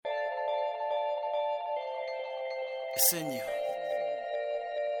It's in you.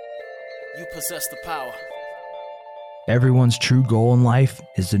 You possess the power. Everyone's true goal in life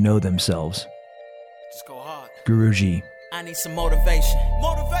is to know themselves. Just go hard. Guruji. I need some motivation.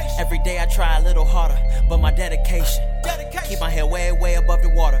 Every day I try a little harder, but my dedication. Keep my head way, way above the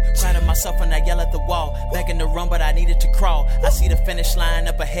water. Proud of myself when I yell at the wall. Begging to run, but I needed to crawl. I see the finish line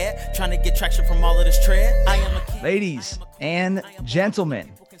up ahead, trying to get traction from all of this tread. I am a king. Ladies and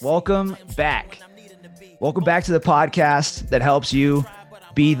gentlemen, welcome back. Welcome back to the podcast that helps you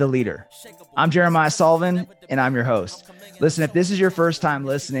be the leader. I'm Jeremiah Sullivan, and I'm your host. Listen, if this is your first time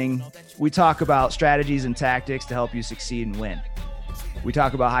listening, we talk about strategies and tactics to help you succeed and win. We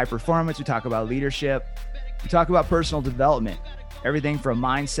talk about high performance. We talk about leadership. We talk about personal development, everything from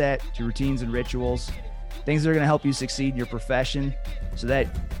mindset to routines and rituals, things that are going to help you succeed in your profession so that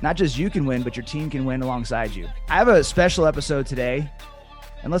not just you can win, but your team can win alongside you. I have a special episode today,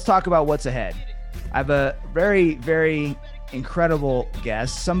 and let's talk about what's ahead. I have a very, very incredible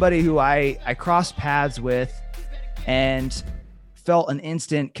guest, somebody who I crossed paths with and felt an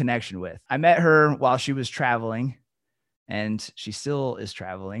instant connection with. I met her while she was traveling, and she still is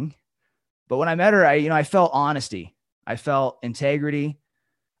traveling. But when I met her, I felt honesty. I felt integrity.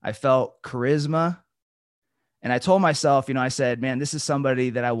 I felt charisma. And I told myself, I said, man, this is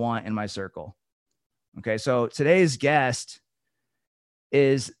somebody that I want in my circle. Okay. So today's guest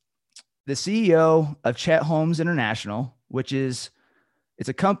is the CEO of Chet Holmes International, which is, it's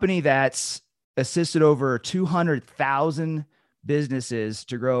a company that's assisted over 200,000 businesses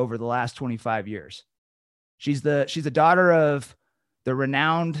to grow over the last 25 years. She's the daughter of the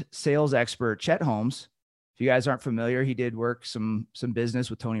renowned sales expert, Chet Holmes. If you guys aren't familiar, he did work some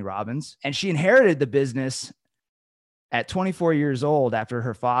business with Tony Robbins, and she inherited the business at 24 years old after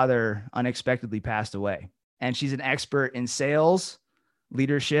her father unexpectedly passed away. And she's an expert in sales,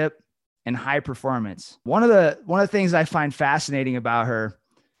 leadership, and high performance. One of the things I find fascinating about her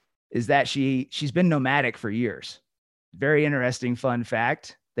is that she's been nomadic for years. Very interesting fun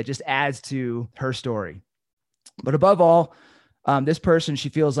fact that just adds to her story. But above all, this person, she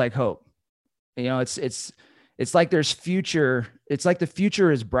feels like hope. It's like there's future. It's like the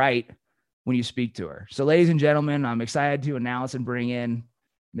future is bright when you speak to her. So ladies and gentlemen, I'm excited to announce and bring in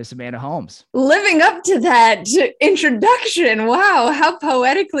Miss Amanda Holmes. Living up to that introduction. Wow, how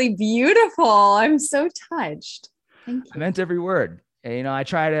poetically beautiful. I'm so touched. Thank you. I meant every word. I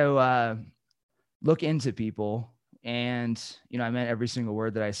try to look into people, and, I meant every single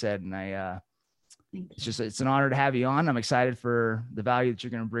word that I said. And it's an honor to have you on. I'm excited for the value that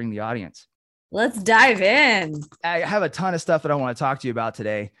you're going to bring the audience. Let's dive in. I have a ton of stuff that I want to talk to you about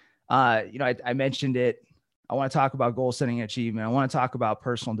today. I mentioned it. I want to talk about goal setting and achievement. I want to talk about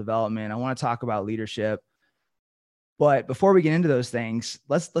personal development. I want to talk about leadership. But before we get into those things,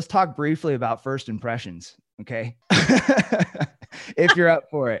 let's talk briefly about first impressions. Okay. If you're up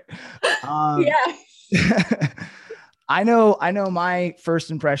for it. Yeah. I know my first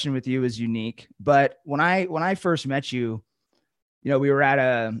impression with you is unique, but when I first met you, we were at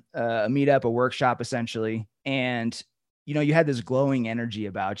a meetup, a workshop essentially. And you had this glowing energy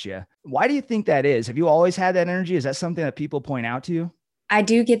about you. Why do you think that is? Have you always had that energy? Is that something that people point out to you? I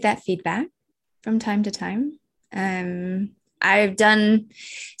do get that feedback from time to time.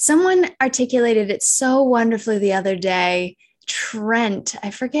 Someone articulated it so wonderfully the other day. Trent,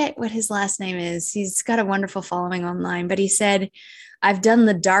 I forget what his last name is. He's got a wonderful following online, but he said, I've done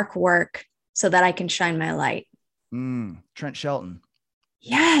the dark work so that I can shine my light. Trent Shelton.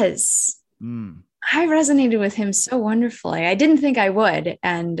 Yes. I resonated with him so wonderfully. I didn't think I would.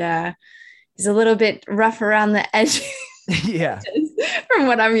 And he's a little bit rough around the edge. Yeah. From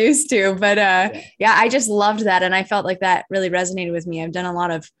what I'm used to. But I just loved that. And I felt like that really resonated with me. I've done a lot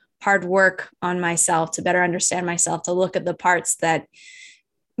of hard work on myself to better understand myself, to look at the parts that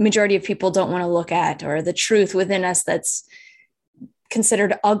majority of people don't want to look at, or the truth within us that's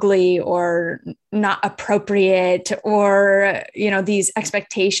considered ugly or not appropriate, or, these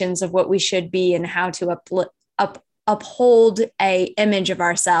expectations of what we should be and how to uphold a image of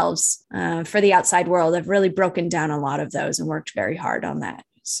ourselves for the outside world. I've really broken down a lot of those and worked very hard on that.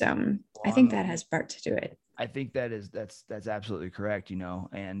 So I think that has part to do it. I think that's absolutely correct,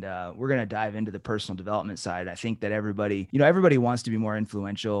 and we're going to dive into the personal development side. I think that everybody wants to be more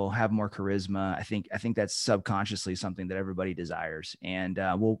influential, have more charisma. I think that's subconsciously something that everybody desires. And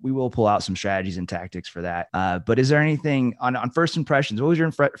we will pull out some strategies and tactics for that. But is there anything on first impressions? What was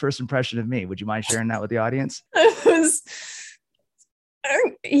your first impression of me? Would you mind sharing that with the audience?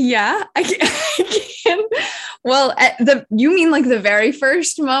 Yeah, I can. Well, you mean like the very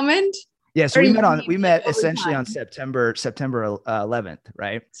first moment? Yeah, so we met over essentially time? on September 11th,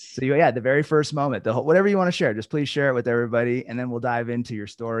 right? So yeah, the very first moment, whatever you want to share, just please share it with everybody, and then we'll dive into your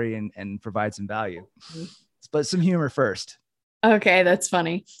story and provide some value. But some humor first. Okay, that's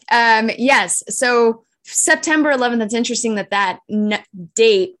funny. Yes, so September 11th. That's interesting that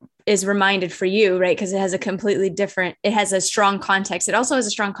date is reminded for you, right? Because it has it has a strong context. It also has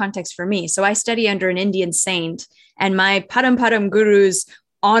a strong context for me. So I study under an Indian saint, and my Padam Padam guru's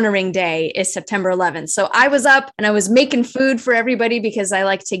honoring day is September 11th. So I was up and I was making food for everybody because I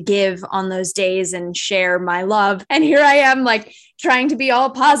like to give on those days and share my love. And here I am, like, trying to be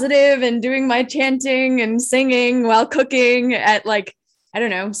all positive and doing my chanting and singing while cooking at, like, I don't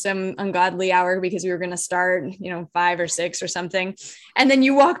know, some ungodly hour because we were going to start, 5 or 6 or something. And then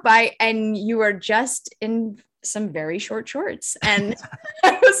you walk by and you are just in some very short shorts. And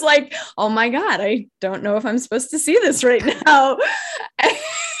I was like, oh my God, I don't know if I'm supposed to see this right now.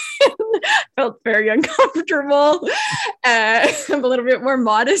 Felt very uncomfortable. I'm a little bit more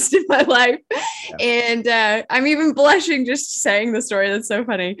modest in my life. And I'm even blushing just saying the story. That's so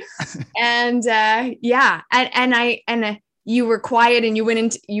funny. And you were quiet and you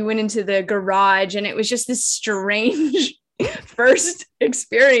went into the garage, and it was just this strange first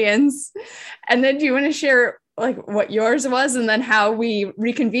experience. And then do you want to share like what yours was and then how we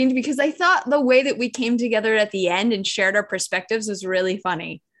reconvened? Because I thought the way that we came together at the end and shared our perspectives was really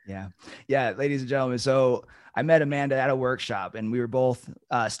funny. Yeah. Ladies and gentlemen. So I met Amanda at a workshop, and we were both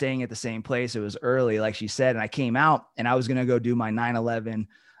staying at the same place. It was early, like she said, and I came out and I was going to go do my 9/11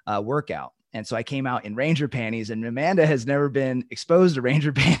 workout. And so I came out in Ranger panties, and Amanda has never been exposed to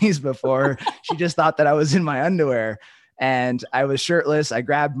Ranger panties before. She just thought that I was in my underwear, and I was shirtless. I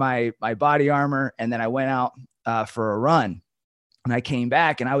grabbed my body armor, and then I went out for a run, and I came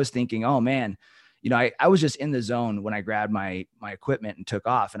back and I was thinking, oh man, I was just in the zone when I grabbed my equipment and took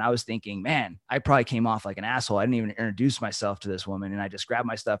off. And I was thinking, man, I probably came off like an asshole. I didn't even introduce myself to this woman, and I just grabbed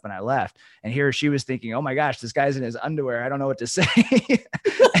my stuff and I left. And here she was thinking, oh my gosh, this guy's in his underwear. I don't know what to say.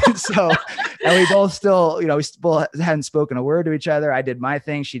 and we both still, we still hadn't spoken a word to each other. I did my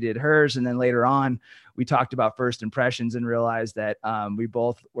thing, she did hers. And then later on, we talked about first impressions and realized that we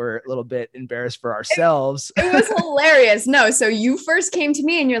both were a little bit embarrassed for ourselves. It was hilarious. No, so you first came to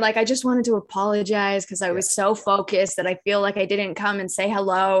me and you're like, I just wanted to apologize because I was so focused that I feel like I didn't come and say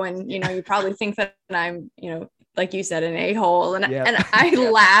hello. And, you probably think that I'm, like you said, an a-hole. And I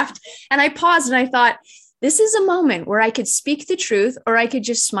laughed and I paused and I thought, this is a moment where I could speak the truth or I could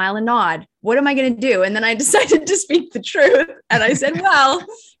just smile and nod. What am I going to do? And then I decided to speak the truth. And I said, well,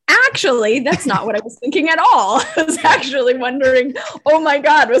 actually, that's not what I was thinking at all. I was actually wondering, oh my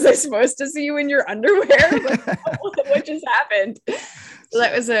God, was I supposed to see you in your underwear? What just happened? So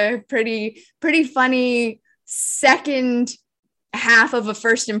that was a pretty funny second half of a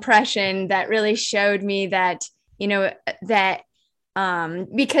first impression that really showed me that,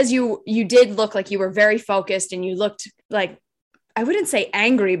 because you did look like you were very focused and you looked like, I wouldn't say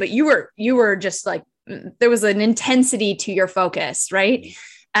angry, but you were just like, there was an intensity to your focus. Right.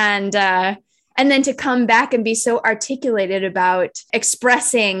 And then to come back and be so articulated about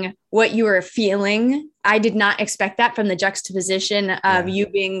expressing what you were feeling. I did not expect that from the juxtaposition of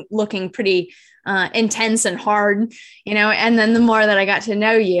you looking pretty intense and hard, and then the more that I got to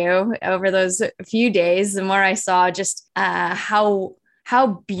know you over those few days, the more I saw just how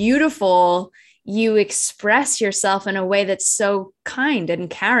beautiful you express yourself in a way that's so kind and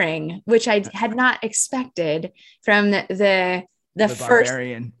caring, which I had not expected from the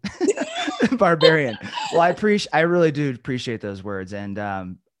barbarian. Barbarian. Well, I really do appreciate those words. And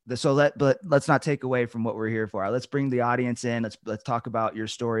but let's not take away from what we're here for. Let's bring the audience in. Let's talk about your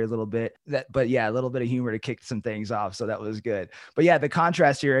story a little bit. But a little bit of humor to kick some things off. So that was good. But yeah, the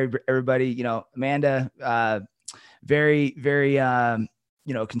contrast here, everybody, Amanda, very, very,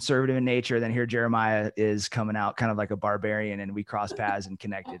 conservative in nature. Then here Jeremiah is coming out kind of like a barbarian, and we crossed paths and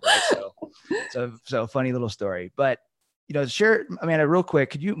connected. Right? So funny little story. But share, Amanda, real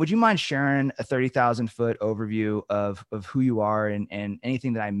quick, would you mind sharing a 30,000-foot overview of who you are and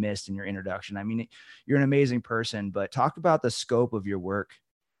anything that I missed in your introduction? I mean, you're an amazing person, but talk about the scope of your work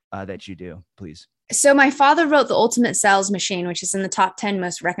that you do, please. So my father wrote The Ultimate Sales Machine, which is in the top 10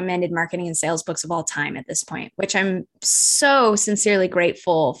 most recommended marketing and sales books of all time at this point, which I'm so sincerely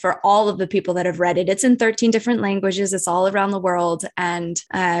grateful for all of the people that have read it. It's in 13 different languages. It's all around the world. And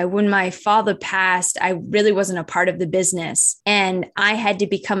when my father passed, I really wasn't a part of the business. And I had to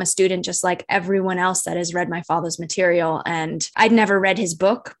become a student just like everyone else that has read my father's material. And I'd never read his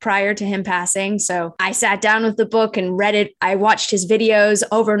book prior to him passing. So I sat down with the book and read it. I watched his videos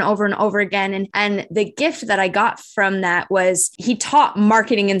over and over and over again. And then the gift that I got from that was he taught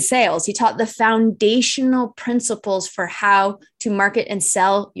marketing and sales. He taught the foundational principles for how to market and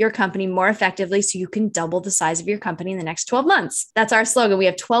sell your company more effectively so you can double the size of your company in the next 12 months. That's our slogan. We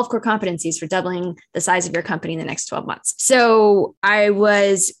have 12 core competencies for doubling the size of your company in the next 12 months. So I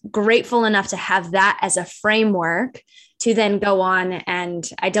was grateful enough to have that as a framework to then go on, and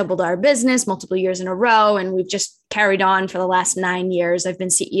I doubled our business multiple years in a row. And we've just carried on for the last 9 years. I've been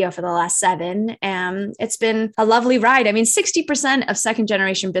CEO for the last 7. And it's been a lovely ride. I mean, 60% of second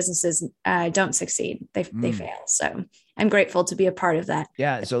generation businesses don't succeed. They fail. So I'm grateful to be a part of that.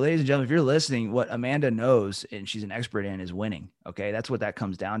 Yeah. So ladies and gentlemen, if you're listening, what Amanda knows and she's an expert in is winning. Okay. That's what that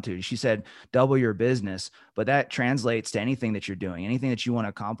comes down to. She said, double your business, but that translates to anything that you're doing, anything that you want to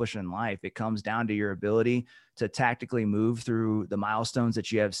accomplish in life. It comes down to your ability to tactically move through the milestones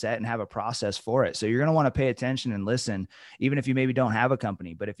that you have set and have a process for it. So you're going to want to pay attention and listen, even if you maybe don't have a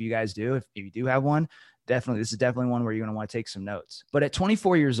company, but if you guys do, if you do have one, this is definitely one where you're going to want to take some notes. But at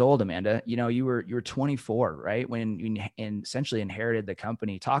 24 years old, Amanda, you were 24, right? When you essentially inherited the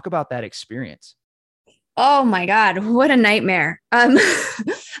company. Talk about that experience. Oh my God, what a nightmare.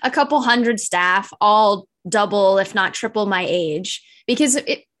 A couple hundred staff, all double, if not triple my age, because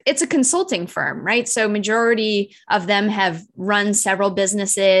it's a consulting firm, right? So majority of them have run several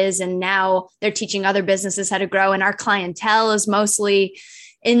businesses and now they're teaching other businesses how to grow. And our clientele is mostly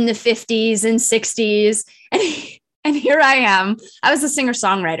in the 50s and 60s. And here I am. I was a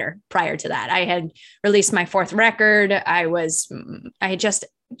singer-songwriter prior to that. I had released my 4th record. I had just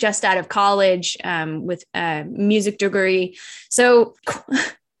out of college with a music degree. So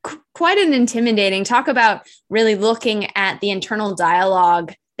quite an intimidating, talk about really looking at the internal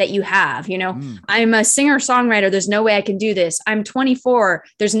dialogue that you have, I'm a singer songwriter. There's no way I can do this. I'm 24.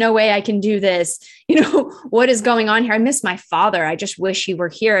 There's no way I can do this. What is going on here? I miss my father. I just wish he were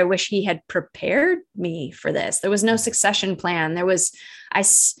here. I wish he had prepared me for this. There was no succession plan. We'd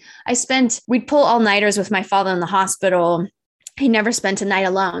pull all-nighters with my father in the hospital. He never spent a night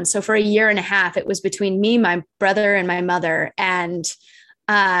alone. So for a year and a half, it was between me, my brother, and my mother. And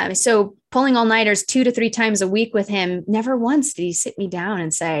so pulling all-nighters 2 to 3 times a week with him, never once did he sit me down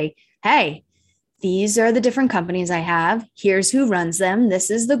and say, hey, these are the different companies I have. Here's who runs them. This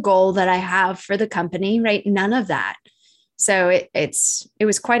is the goal that I have for the company, right? None of that. So it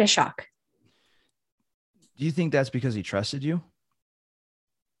was quite a shock. Do you think that's because he trusted you?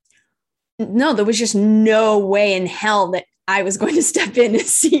 No, there was just no way in hell that I was going to step in as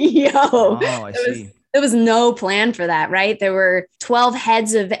CEO. Oh, I see. There was no plan for that, right? There were 12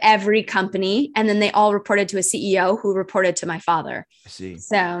 heads of every company, and then they all reported to a CEO who reported to my father. I see.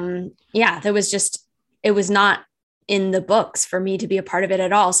 So it was not in the books for me to be a part of it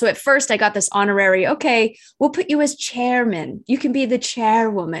at all. So at first I got this honorary, okay, we'll put you as chairman. You can be the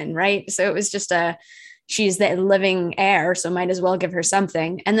chairwoman, right? So it was just she's the living heir, so might as well give her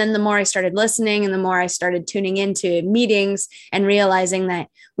something. And then the more I started listening and the more I started tuning into meetings and realizing that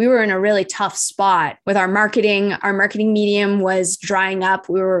we were in a really tough spot with our marketing. Our marketing medium was drying up.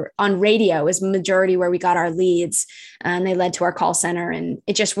 We were on radio as majority where we got our leads, and they led to our call center, and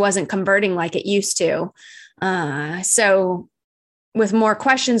it just wasn't converting like it used to. So with more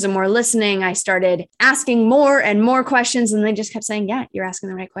questions and more listening, I started asking more and more questions. And they just kept saying, yeah, you're asking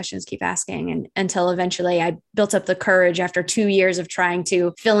the right questions, keep asking. And until eventually I built up the courage after 2 years of trying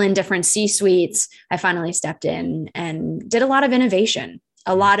to fill in different C-suites, I finally stepped in and did a lot of innovation.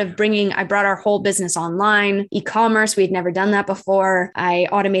 I brought our whole business online, e-commerce. We'd never done that before. I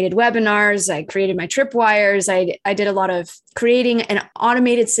automated webinars. I created my tripwires. I did a lot of creating an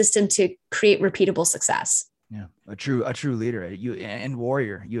automated system to create repeatable success. Yeah. A true leader, and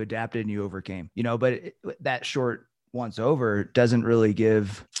warrior. You adapted and you overcame, but that short once over doesn't really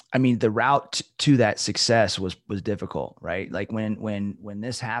give, the route to that success was difficult, right? Like when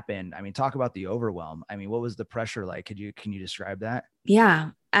this happened, talk about the overwhelm. What was the pressure like? Can you describe that?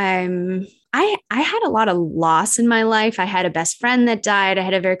 Yeah. I had a lot of loss in my life. I had a best friend that died. I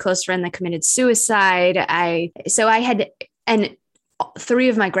had a very close friend that committed suicide. And 3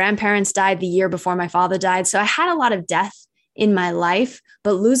 of my grandparents died the year before my father died. So I had a lot of death in my life,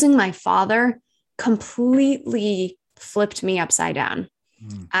 but losing my father completely flipped me upside down.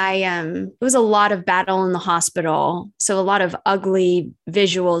 It was a lot of battle in the hospital. So a lot of ugly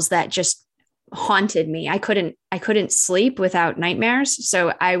visuals that just haunted me. I couldn't sleep without nightmares.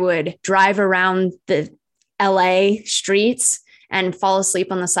 So I would drive around the LA streets and fall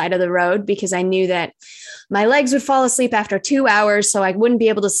asleep on the side of the road because I knew that my legs would fall asleep after 2 hours. So I wouldn't be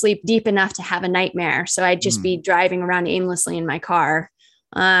able to sleep deep enough to have a nightmare. So I'd just be driving around aimlessly in my car.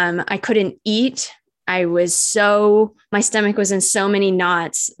 I couldn't eat. my stomach was in so many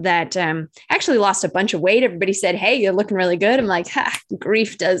knots that actually lost a bunch of weight. Everybody said, "Hey, you're looking really good." I'm like,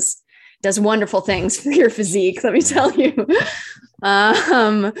 grief does wonderful things for your physique. Let me tell you.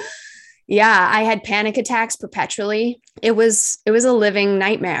 Yeah, I had panic attacks perpetually. It was a living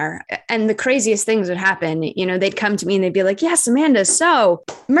nightmare. And the craziest things would happen. They'd come to me and they'd be like, "Yes, Amanda, so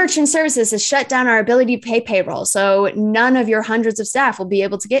Merchant Services has shut down our ability to pay payroll. So none of your hundreds of staff will be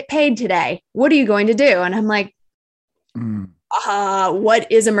able to get paid today. What are you going to do?" And I'm like, what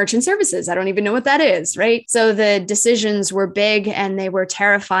is a Merchant Services? I don't even know what that is. Right. So the decisions were big and they were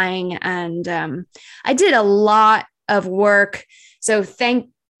terrifying. And I did a lot of work. So thank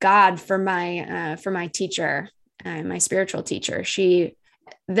God for my teacher, my spiritual teacher.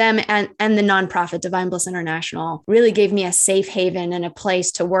 Them and the nonprofit Divine Bliss International really gave me a safe haven and a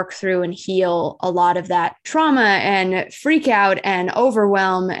place to work through and heal a lot of that trauma and freak out and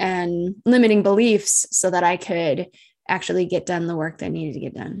overwhelm and limiting beliefs so that I could actually get done the work that needed to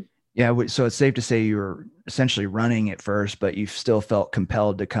get done. Yeah. So it's safe to say you were essentially running at first, but you still felt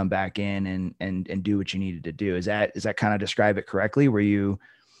compelled to come back in and do what you needed to do. Is that kind of describe it correctly? Were you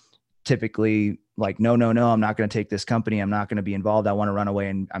typically like, no, I'm not going to take this company. I'm not going to be involved. I want to run away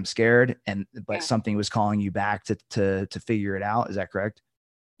and I'm scared. But something was calling you back to figure it out. Is that correct?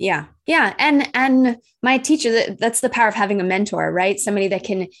 Yeah. Yeah. And my teacher, that's the power of having a mentor, right? Somebody that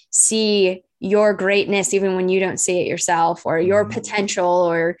can see your greatness, even when you don't see it yourself, or your potential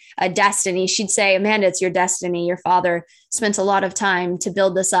or a destiny. She'd say, "Amanda, it's your destiny. Your father spent a lot of time to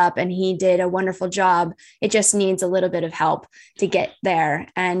build this up and he did a wonderful job. It just needs a little bit of help to get there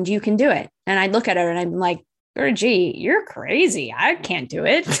and you can do it." And I look at her and I'm like, "Gurji, you're crazy. I can't do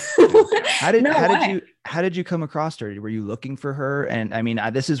it." How did you come across her? Were you looking for her? And I mean,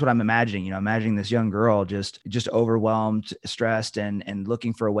 this is what I'm imagining, imagining this young girl, just overwhelmed, stressed, and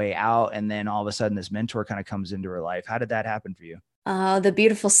looking for a way out. And then all of a sudden this mentor kind of comes into her life. How did that happen for you? The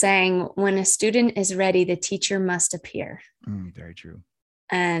beautiful saying, "When a student is ready, the teacher must appear." Very true.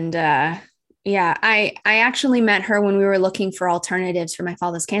 And, yeah, I actually met her when we were looking for alternatives for my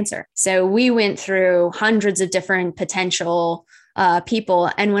father's cancer. So we went through hundreds of different potential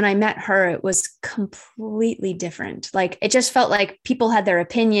people. And when I met her, it was completely different. Like, it just felt like people had their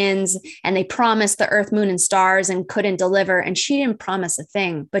opinions and they promised the earth, moon, and stars and couldn't deliver. And she didn't promise a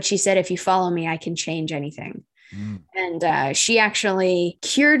thing, but she said, "If you follow me, I can change anything." And she actually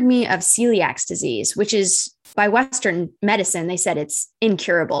cured me of celiac disease, which is, by Western medicine, they said it's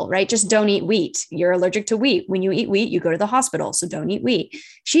incurable, right? Just don't eat wheat. You're allergic to wheat. When you eat wheat, you go to the hospital. So don't eat wheat.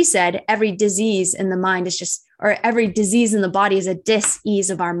 She said every disease in the mind is or every disease in the body is a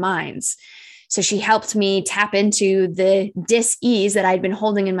dis-ease of our minds. So she helped me tap into the dis-ease that I'd been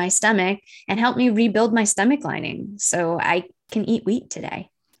holding in my stomach and helped me rebuild my stomach lining. So I can eat wheat today.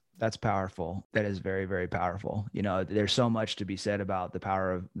 That's powerful. That is very, very powerful. There's so much to be said about the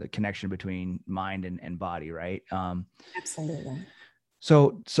power of the connection between mind and body, right? Absolutely.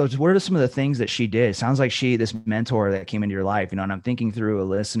 So what are some of the things that she did? It sounds like this mentor that came into your life, and I'm thinking through a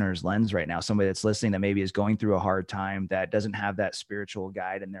listener's lens right now, somebody that's listening that maybe is going through a hard time, that doesn't have that spiritual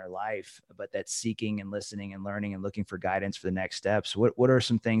guide in their life, but that's seeking and listening and learning and looking for guidance for the next steps. What are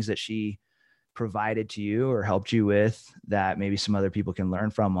some things that she provided to you or helped you with that maybe some other people can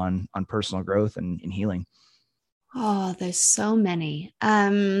learn from on personal growth and healing? Oh, there's so many.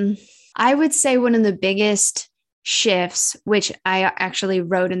 I would say one of the biggest shifts, which I actually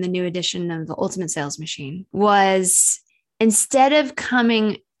wrote in the new edition of The Ultimate Sales Machine, was instead of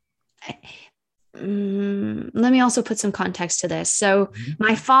coming, let me also put some context to this. So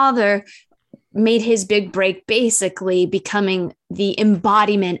my father made his big break basically becoming the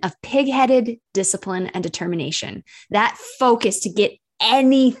embodiment of pig-headed discipline and determination, that focus to get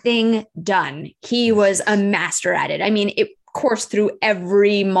anything done. He was a master at it. I mean, it coursed through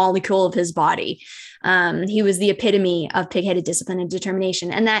every molecule of his body. He was the epitome of pig-headed discipline and determination.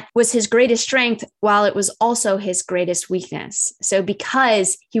 And that was his greatest strength, while it was also his greatest weakness. So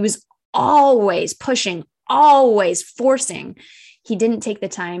because he was always pushing, always forcing, he didn't take the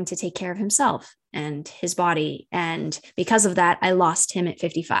time to take care of himself and his body. And because of that, I lost him at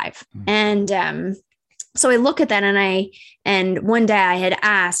 55. And so I look at that and one day I had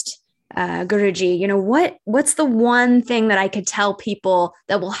asked Guruji, what's the one thing that I could tell people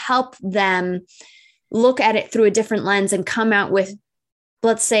that will help them look at it through a different lens and come out with,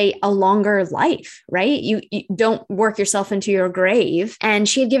 let's say, a longer life, right? You don't work yourself into your grave. And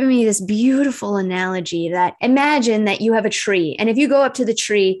she had given me this beautiful analogy that, imagine that you have a tree. And if you go up to the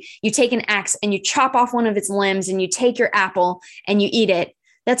tree, you take an axe and you chop off one of its limbs and you take your apple and you eat it.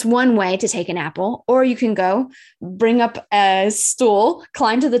 That's one way to take an apple. Or you can go bring up a stool,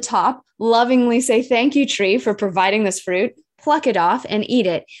 climb to the top, lovingly say, thank you, tree, for providing this fruit, pluck it off and eat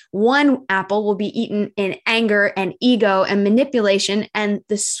it. One apple will be eaten in anger and ego and manipulation, and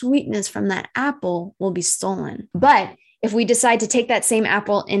the sweetness from that apple will be stolen. But if we decide to take that same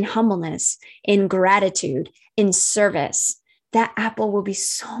apple in humbleness, in gratitude, in service, that apple will be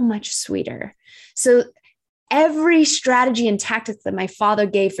so much sweeter. So every strategy and tactic that my father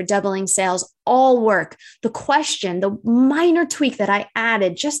gave for doubling sales all work. The question, the minor tweak that I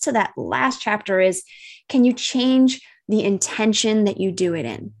added just to that last chapter is, can you change the intention that you do it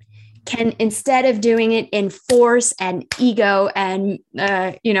in? Can, instead of doing it in force and ego and,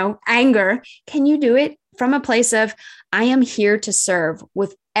 anger, can you do it from a place of, I am here to serve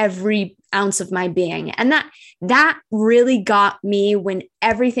with every ounce of my being? And that really got me when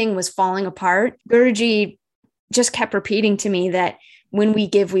everything was falling apart. Guruji just kept repeating to me that when we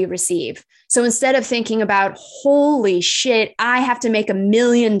give, we receive. So instead of thinking about, holy shit, I have to make $1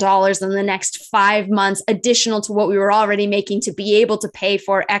 million in the next 5 months, additional to what we were already making to be able to pay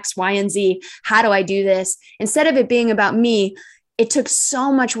for X, Y, and Z. How do I do this? Instead of it being about me, it took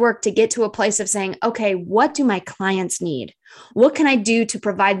so much work to get to a place of saying, okay, what do my clients need? What can I do to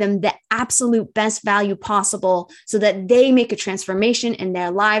provide them the absolute best value possible so that they make a transformation in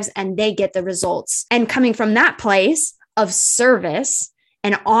their lives and they get the results? And coming from that place of service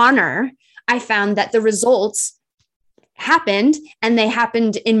and honor, I found that the results happened, and they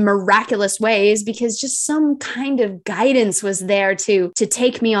happened in miraculous ways because just some kind of guidance was there to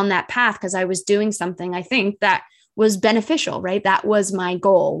take me on that path, because I was doing something, I think, that was beneficial, right? That was my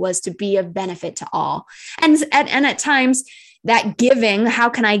goal, was to be of benefit to all. And at times that giving, how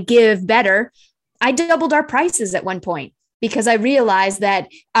can I give better? I doubled our prices at one point because I realized that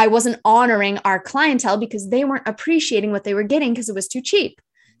I wasn't honoring our clientele because they weren't appreciating what they were getting because it was too cheap.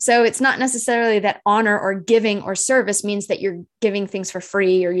 So it's not necessarily that honor or giving or service means that you're giving things for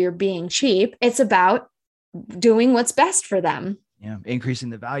free or you're being cheap. It's about doing what's best for them. Yeah.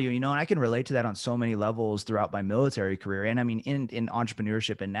 Increasing the value, and I can relate to that on so many levels throughout my military career. And I mean, in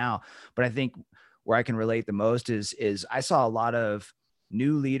entrepreneurship and now, but I think where I can relate the most is I saw a lot of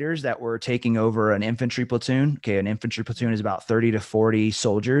new leaders that were taking over an infantry platoon. Okay. An infantry platoon is about 30 to 40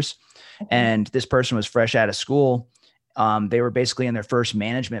 soldiers. Okay. And this person was fresh out of school. They were basically in their first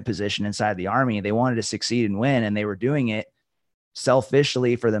management position inside the Army. They wanted to succeed and win, and they were doing it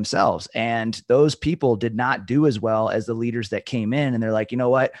selfishly for themselves. And those people did not do as well as the leaders that came in. And they're like, you know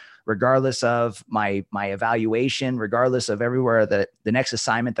what, regardless of my evaluation, regardless of everywhere that the next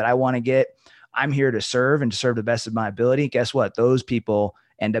assignment that I want to get, I'm here to serve and to serve the best of my ability. Guess what? Those people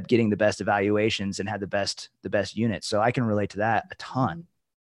end up getting the best evaluations and had the best units. So I can relate to that a ton.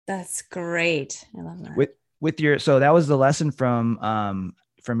 That's great. I love that. So that was the lesson from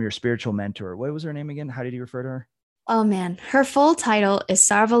your spiritual mentor. What was her name again? How did you refer to her? Oh man, her full title is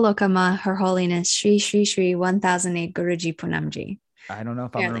Sarvalokama, Her Holiness Sri Sri Sri 1008 Guruji Punamji. I don't know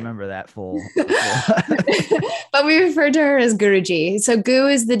if I'm going to remember that full. But we refer to her as Guruji. So Gu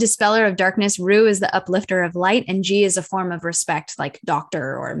is the dispeller of darkness, Ru is the uplifter of light, and Ji is a form of respect like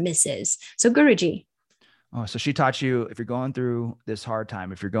doctor or Mrs. So Guruji. Oh, so she taught you, if you're going through this hard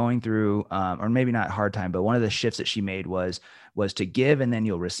time, if you're going through, or maybe not hard time, but one of the shifts that she made was to give and then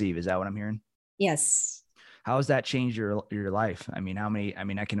you'll receive. Is that what I'm hearing? Yes. How has that changed your life? I mean,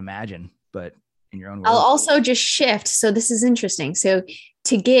 I can imagine, but in your own words. I'll also just shift. So this is interesting. So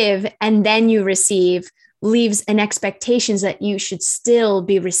to give and then you receive leaves an expectations that you should still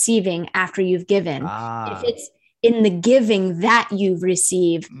be receiving after you've given. If it's in the giving that you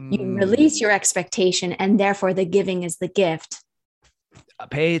receive, you release your expectation, and therefore the giving is the gift.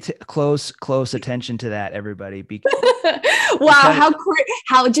 Pay close attention to that, everybody. Wow,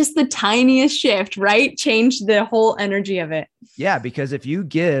 how just the tiniest shift, right? Changed the whole energy of it. Yeah, because if you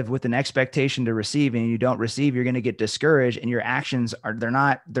give with an expectation to receive and you don't receive, you're going to get discouraged, and your actions they're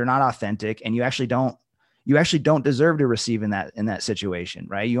not authentic, and you actually don't deserve to receive in that situation,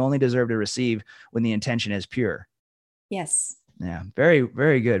 right? You only deserve to receive when the intention is pure. Yes. Yeah. Very,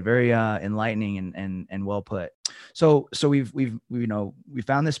 very good. Very enlightening and well put. So we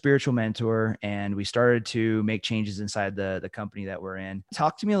found this spiritual mentor and we started to make changes inside the company that we're in.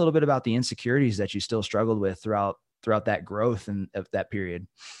 Talk to me a little bit about the insecurities that you still struggled with throughout that growth and of that period.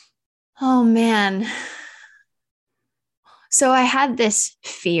 Oh man. So I had this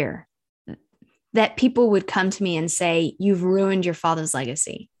fear that people would come to me and say, you've ruined your father's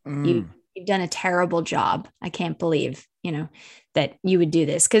legacy. You've done a terrible job. I can't believe, that you would do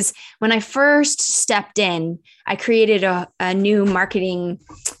this. Because when I first stepped in, I created a new marketing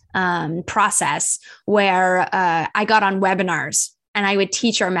process where I got on webinars and I would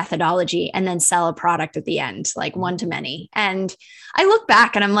teach our methodology and then sell a product at the end, like one to many. And I look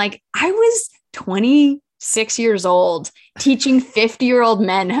back and I'm like, I was 26 years old teaching 50-year-old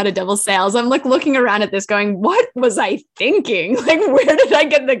men how to double sales. I'm like looking around at this going, what was I thinking? Like, where did I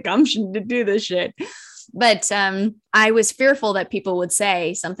get the gumption to do this shit? But I was fearful that people would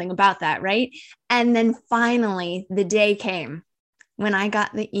say something about that, right? And then finally the day came when I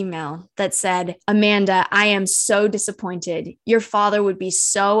got the email that said, Amanda, I am so disappointed. Your father would be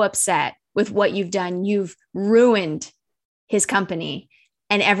so upset with what you've done. You've ruined his company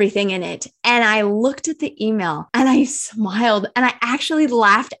and everything in it. And I looked at the email and I smiled and I actually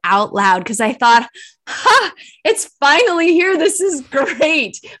laughed out loud because I thought, it's finally here. This is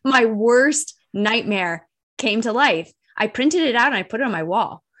great. My worst nightmare came to life. I printed it out and I put it on my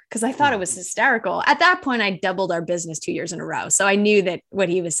wall because I thought it was hysterical. At that point, I doubled our business 2 years in a row. So I knew that what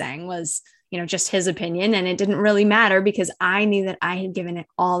he was saying was, just his opinion, and it didn't really matter because I knew that I had given it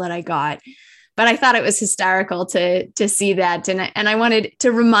all that I got. But I thought it was hysterical to see that. And I wanted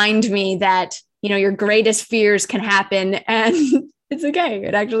to remind me that, your greatest fears can happen and it's okay.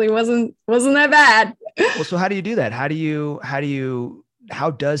 It actually wasn't that bad. Well, so how do you do that?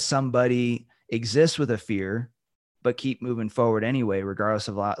 How does somebody exist with a fear, but keep moving forward anyway, regardless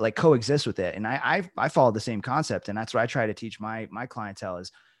of like coexist with it? And I follow the same concept. And that's what I try to teach my clientele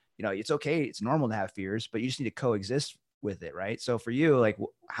is, it's okay. It's normal to have fears, but you just need to coexist with it. Right. So for you, like,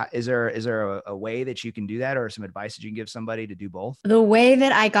 is there a way that you can do that, or some advice that you can give somebody to do both? The way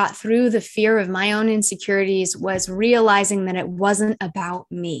that I got through the fear of my own insecurities was realizing that it wasn't about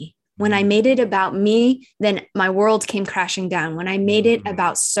me. When I made it about me, then my world came crashing down. When I made it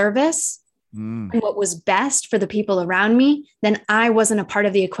about service and what was best for the people around me, then I wasn't a part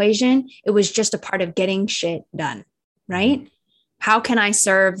of the equation. It was just a part of getting shit done. Right. How can I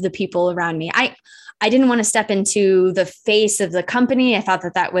serve the people around me? I didn't want to step into the face of the company. I thought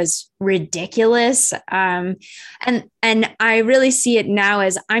that was ridiculous. And I really see it now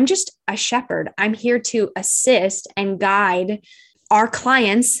as I'm just a shepherd. I'm here to assist and guide our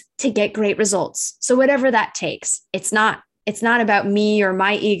clients to get great results. So whatever that takes, it's not about me or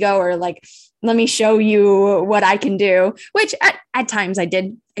my ego or like, let me show you what I can do, which at times I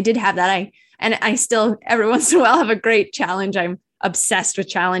did have that. I still every once in a while have a great challenge. I'm obsessed with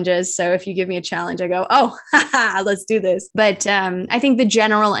challenges. So if you give me a challenge, I go, let's do this. But I think the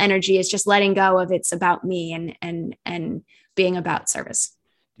general energy is just letting go of it's about me and being about service.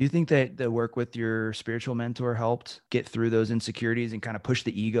 Do you think that the work with your spiritual mentor helped get through those insecurities and kind of push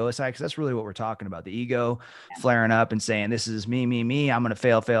the ego aside? Because that's really what we're talking about. The ego flaring up and saying, this is me. I'm going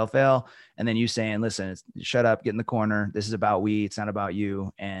to fail. And then you saying, listen, shut up, get in the corner. This is about we, it's not about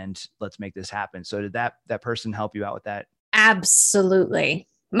you. And let's make this happen. So did that person help you out with that? Absolutely.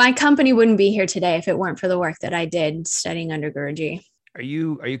 My company wouldn't be here today if it weren't for the work that I did studying under Guruji. Are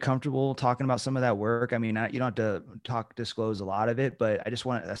you comfortable talking about some of that work? I mean, you don't have to disclose a lot of it, but I just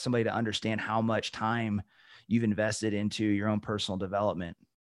want somebody to understand how much time you've invested into your own personal development.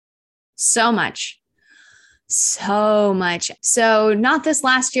 So much. So not this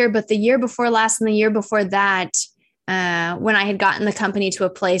last year, but the year before last and the year before that, when I had gotten the company to a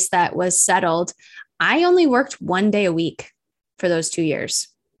place that was settled, I only worked 1 day a week for those 2 years.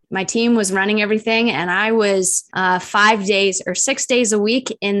 My team was running everything, and I was 5 days or 6 days a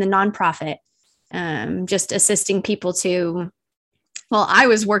week in the nonprofit, just assisting people I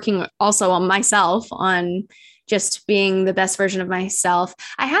was working also on myself, on just being the best version of myself.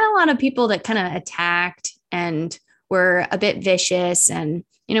 I had a lot of people that kind of attacked and were a bit vicious. And,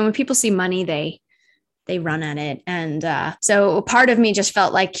 when people see money, they run at it. And so part of me just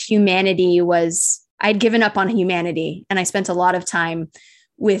felt like I'd given up on humanity. And I spent a lot of time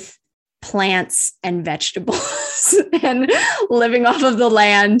with plants and vegetables and living off of the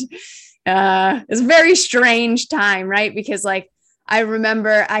land. It's a very strange time, right? Because I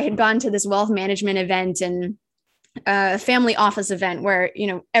remember I had gone to this wealth management event and a family office event where,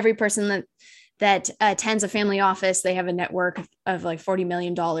 every person that attends a family office, they have a network of like $40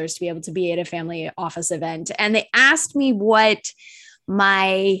 million to be able to be at a family office event. And they asked me what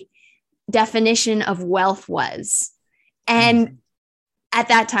my definition of wealth was. And at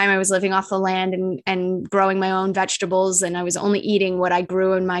that time I was living off the land and growing my own vegetables. And I was only eating what I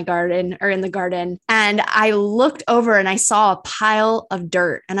grew in my garden or in the garden. And I looked over and I saw a pile of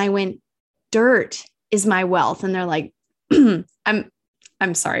dirt and I went, dirt is my wealth. And they're like,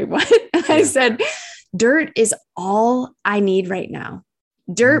 I'm sorry, what? And I said, dirt is all I need right now.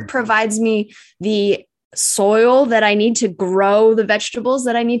 Dirt provides me the soil that I need to grow the vegetables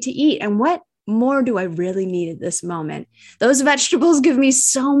that I need to eat. And what more do I really need at this moment? Those vegetables give me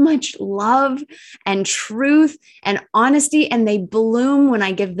so much love and truth and honesty, and they bloom when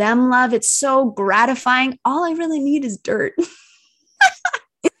I give them love. It's so gratifying. All I really need is dirt.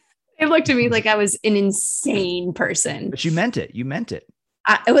 They looked at me like I was an insane person. But you meant it. You meant it.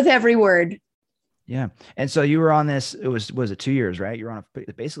 With every word. Yeah. And so you were on this, was it 2 years, right? You're on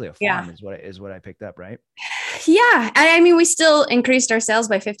basically a farm is what I picked up, right? Yeah. I mean, we still increased our sales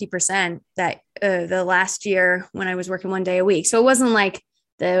by 50% the last year when I was working 1 day a week. So it wasn't like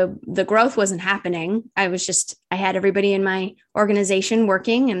the growth wasn't happening. I had everybody in my organization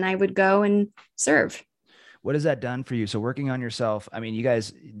working, and I would go and serve. What has that done for you? So working on yourself, I mean, you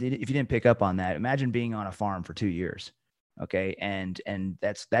guys, if you didn't pick up on that, imagine being on a farm for 2 years. Okay. And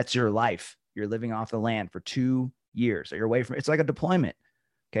that's your life. You're living off the land for 2 years. So you're away from, it's like a deployment.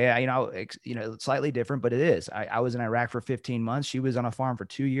 Okay. It's slightly different, but it is. I was in Iraq for 15 months. She was on a farm for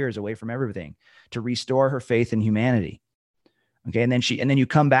 2 years away from everything to restore her faith in humanity. Okay. And then you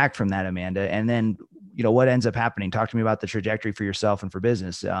come back from that, Amanda, and then, what ends up happening? Talk to me about the trajectory for yourself and for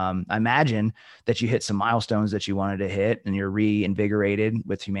business. I imagine that you hit some milestones that you wanted to hit and you're reinvigorated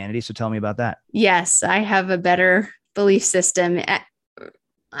with humanity. So tell me about that. Yes, I have a better belief system.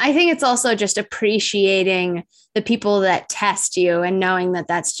 I think it's also just appreciating the people that test you and knowing that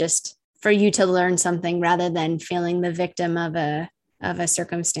that's just for you to learn something rather than feeling the victim of a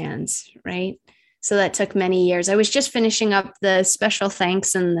circumstance, right? So that took many years. I was just finishing up the special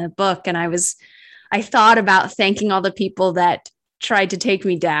thanks in the book, and I thought about thanking all the people that tried to take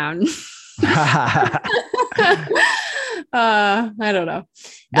me down. I don't know.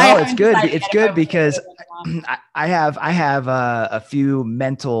 No, it's good. It's good because I have a few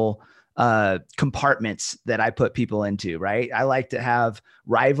mental compartments that I put people into, right? I like to have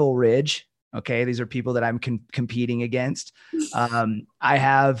rival ridge. Okay. These are people that I'm competing against. I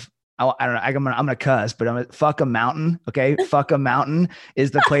don't know. I'm gonna cuss, but fuck a mountain. Okay. Fuck a mountain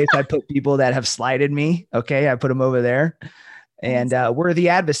is the place I put people that have slighted me. Okay. I put them over there, and we're the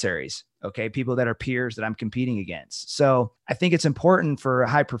adversaries. Okay. People that are peers that I'm competing against. So I think it's important from a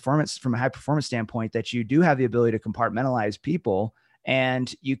high performance standpoint that you do have the ability to compartmentalize people,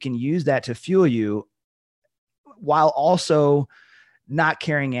 and you can use that to fuel you while also not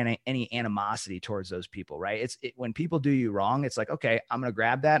carrying any animosity towards those people, right? When people do you wrong, it's like, okay, I'm going to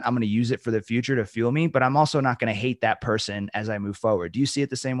grab that. I'm going to use it for the future to fuel me, but I'm also not going to hate that person as I move forward. Do you see it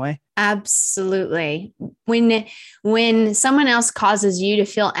the same way? Absolutely. When someone else causes you to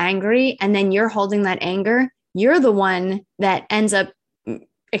feel angry and then you're holding that anger, you're the one that ends up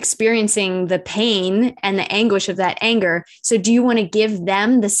experiencing the pain and the anguish of that anger. So do you want to give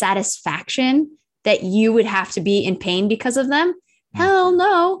them the satisfaction that you would have to be in pain because of them? Hell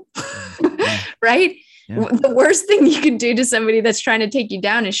no. Right? Yeah. The worst thing you can do to somebody that's trying to take you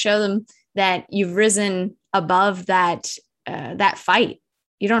down is show them that you've risen above that fight.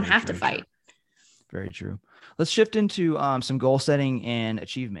 You don't have to fight. Very true. Let's shift into some goal setting and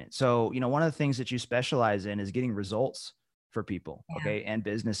achievement. So, one of the things that you specialize in is getting results for people, okay, and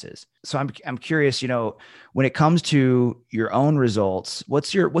businesses. So I'm curious, when it comes to your own results,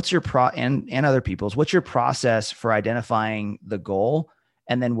 what's your and other people's, what's your process for identifying the goal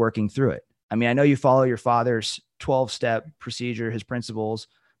and then working through it? I mean, I know you follow your father's 12-step procedure, his principles,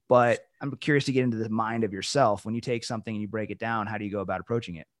 but I'm curious to get into the mind of yourself. When you take something and you break it down, how do you go about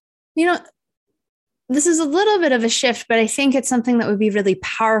approaching it? This is a little bit of a shift, but I think it's something that would be really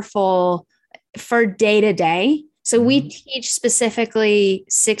powerful for day to day. So we teach specifically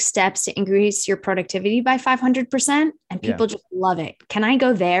 6 steps to increase your productivity by 500%, and people just love it. Can I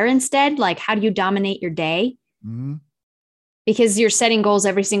go there instead? Like, how do you dominate your day? Mm-hmm. Because you're setting goals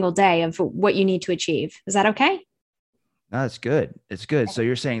every single day of what you need to achieve. Is that okay? No, it's good. It's good. So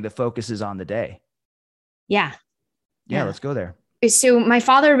you're saying the focus is on the day. Yeah. Let's go there. So my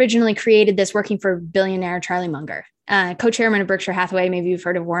father originally created this working for billionaire Charlie Munger, co-chairman of Berkshire Hathaway. Maybe you've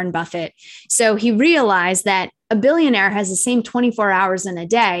heard of Warren Buffett. So he realized that a billionaire has the same 24 hours in a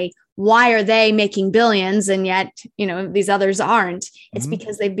day. Why are they making billions and yet, these others aren't? It's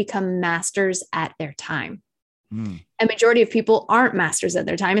because they've become masters at their time. A majority of people aren't masters at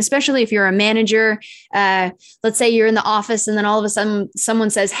their time, especially if you're a manager. Let's say you're in the office and then all of a sudden someone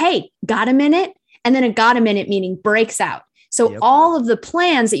says, hey, got a minute? And then a got a minute meeting breaks out. So all of the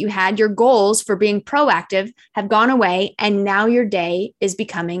plans that you had, your goals for being proactive have gone away. And now your day is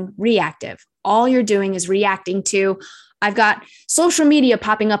becoming reactive. All you're doing is reacting to, I've got social media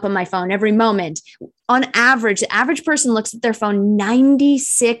popping up on my phone every moment. On average, the average person looks at their phone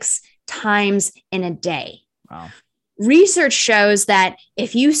 96 times in a day. Wow. Research shows that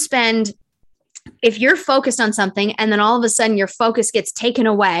if you're focused on something and then all of a sudden your focus gets taken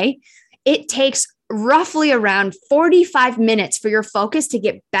away, it takes roughly around 45 minutes for your focus to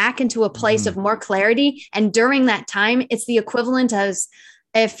get back into a place of more clarity. And during that time, it's the equivalent as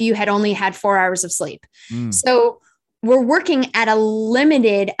if you had only had 4 hours of sleep. So we're working at a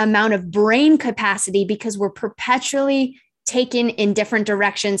limited amount of brain capacity because we're perpetually taken in different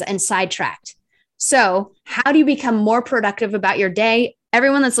directions and sidetracked. So how do you become more productive about your day?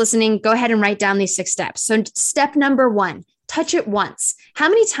 Everyone that's listening, go ahead and write down these 6 steps. So step number 1, touch it once. How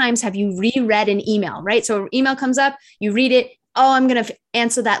many times have you reread an email, right? So an email comes up, you read it. Oh, I'm going to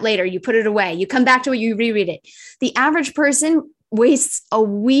answer that later. You put it away. You come back to it, you reread it. The average person wastes a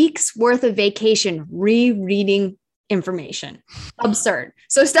week's worth of vacation rereading information. Absurd.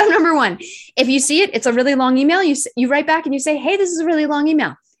 So step number 1, if you see it, it's a really long email. You write back and you say, hey, this is a really long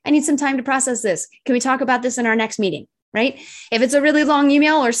email. I need some time to process this. Can we talk about this in our next meeting? Right? If it's a really long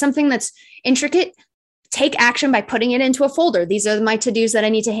email or something that's intricate, take action by putting it into a folder. These are my to-dos that I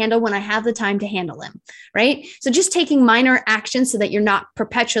need to handle when I have the time to handle them. Right? So just taking minor actions so that you're not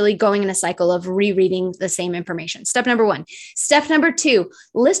perpetually going in a cycle of rereading the same information. Step number 1. Step number 2,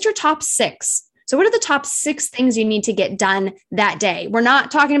 list your top 6. So what are the top 6 things you need to get done that day? We're not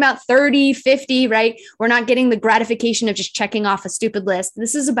talking about 30, 50, right? We're not getting the gratification of just checking off a stupid list.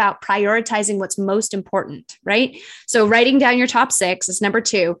 This is about prioritizing what's most important, right? So writing down your top 6 is number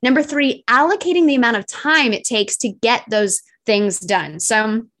 2. Number 3, allocating the amount of time it takes to get those things done.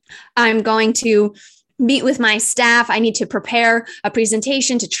 So I'm going to meet with my staff. I need to prepare a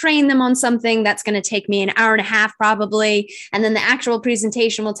presentation to train them on something that's going to take me an hour and a half probably. And then the actual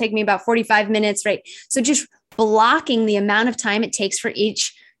presentation will take me about 45 minutes, right? So just blocking the amount of time it takes for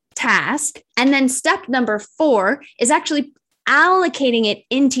each task. And then step number 4 is actually allocating it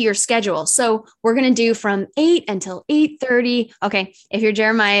into your schedule. So we're going to do from 8 until 8:30. Okay. If you're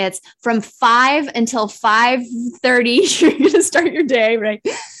Jeremiah, it's from 5 until 5:30. You're going to start your day, right?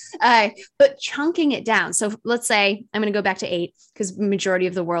 But chunking it down. So let's say I'm going to go back to 8 because the majority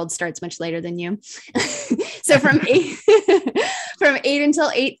of the world starts much later than you. So from 8, from 8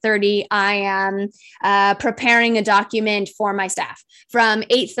 until 8:30, I am preparing a document for my staff. From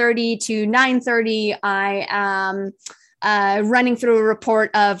 8:30 to 9:30, I am running through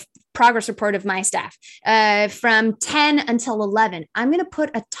a progress report of my staff. From 10 until 11, I'm going to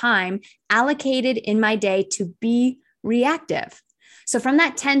put a time allocated in my day to be reactive. So from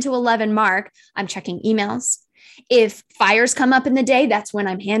that 10 to 11 mark, I'm checking emails. If fires come up in the day, that's when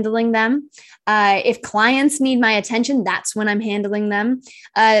I'm handling them. If clients need my attention, that's when I'm handling them.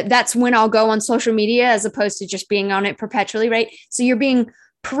 That's when I'll go on social media as opposed to just being on it perpetually, right? So you're being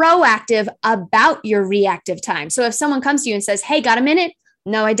proactive about your reactive time. So if someone comes to you and says, hey, got a minute?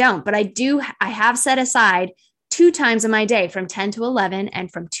 No, I don't. But I have set aside 2 times in my day from 10 to 11 and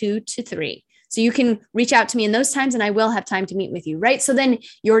from 2 to 3. So you can reach out to me in those times and I will have time to meet with you, right? So then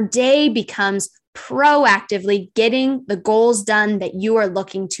your day becomes proactively getting the goals done that you are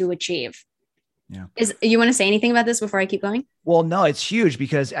looking to achieve. Yeah. You want to say anything about this before I keep going? Well, no, it's huge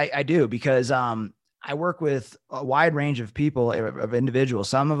because I do, because I work with a wide range of people, of individuals.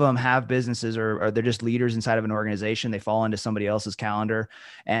 Some of them have businesses or they're just leaders inside of an organization. They fall into somebody else's calendar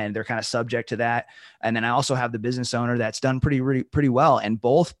and they're kind of subject to that. And then I also have the business owner that's done pretty well. And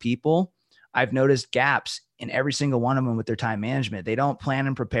both people, I've noticed gaps in every single one of them with their time management. They don't plan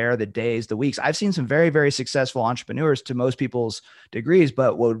and prepare the days, the weeks. I've seen some very, very successful entrepreneurs to most people's degrees,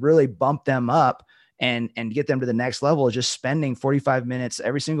 but what would really bump them up and get them to the next level is just spending 45 minutes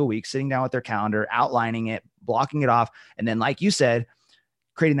every single week, sitting down with their calendar, outlining it, blocking it off. And then, like you said,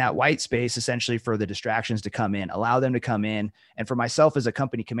 creating that white space essentially for the distractions to come in, allow them to come in. And for myself as a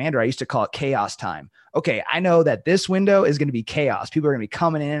company commander, I used to call it chaos time. Okay, I know that this window is going to be chaos. People are going to be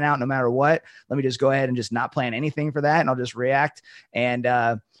coming in and out no matter what. Let me just go ahead and just not plan anything for that. And I'll just react. And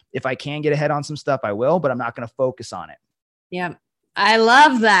if I can get ahead on some stuff, I will, but I'm not going to focus on it. Yeah. I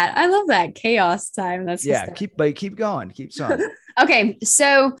love that. I love that chaos time. That's keep going. Keep going. Okay.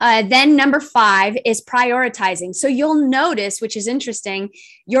 So then number 5 is prioritizing. So you'll notice, which is interesting,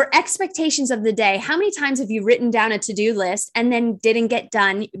 your expectations of the day. How many times have you written down a to-do list and then didn't get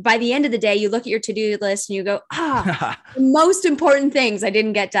done? By the end of the day, you look at your to-do list and you go, the most important things I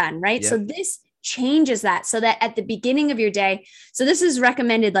didn't get done. Right. Yep. So this changes that so that at the beginning of your day, so this is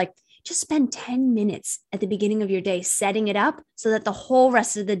recommended, like, just spend 10 minutes at the beginning of your day setting it up so that the whole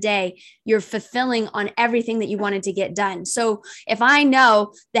rest of the day you're fulfilling on everything that you wanted to get done. So if I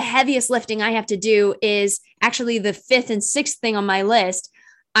know the heaviest lifting I have to do is actually the 5th and 6th thing on my list,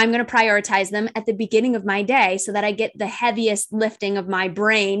 I'm going to prioritize them at the beginning of my day so that I get the heaviest lifting of my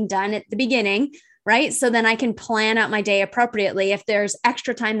brain done at the beginning. right? So then I can plan out my day appropriately. If there's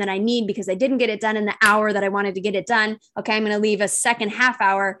extra time that I need because I didn't get it done in the hour that I wanted to get it done, okay, I'm going to leave a second half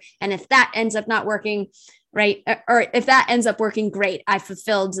hour. And if that ends up not working, right, or if that ends up working, great, I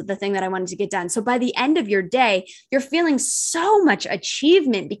fulfilled the thing that I wanted to get done. So by the end of your day, you're feeling so much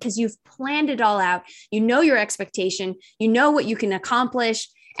achievement because you've planned it all out. You know your expectation, you know what you can accomplish,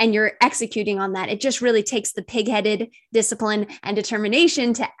 and you're executing on that. It just really takes the pig-headed discipline and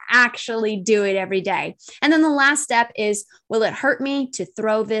determination to actually do it every day. And then the last step is, will it hurt me to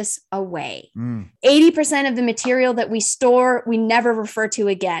throw this away? 80% of the material that we store, we never refer to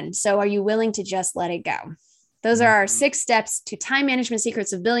again. So are you willing to just let it go? Those are our 6 steps to time management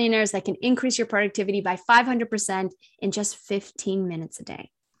secrets of billionaires that can increase your productivity by 500% in just 15 minutes a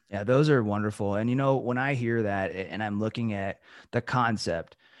day. Yeah, those are wonderful. And, you know, when I hear that and I'm looking at the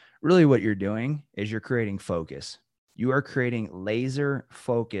concept, really what you're doing is you're creating focus. You are creating laser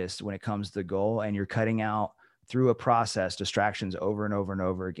focus when it comes to the goal, and you're cutting out through a process distractions over and over and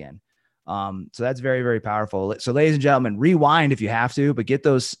over again. So that's very, very powerful. So ladies and gentlemen, rewind if you have to, but get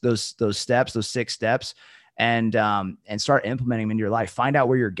those steps, those 6 steps, and start implementing them in your life. Find out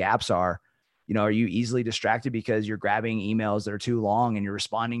where your gaps are. You know, are you easily distracted because you're grabbing emails that are too long and you're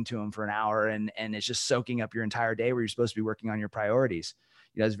responding to them for an hour and it's just soaking up your entire day where you're supposed to be working on your priorities?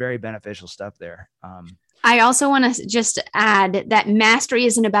 You know, it's very beneficial stuff there. I also want to just add that mastery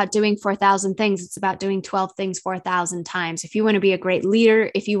isn't about doing 4,000 things. It's about doing 12 things 4,000 times. If you want to be a great leader,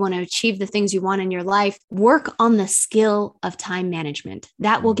 if you want to achieve the things you want in your life, work on the skill of time management.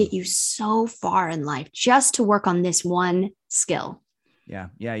 That will get you so far in life, just to work on this one skill. Yeah.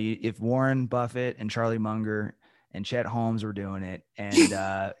 If Warren Buffett and Charlie Munger and Chet Holmes were doing it,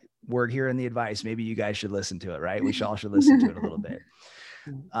 and we're hearing the advice, maybe you guys should listen to it, right? We all should listen to it a little bit.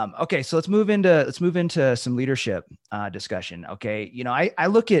 Okay. So let's move into some leadership discussion. Okay. You know, I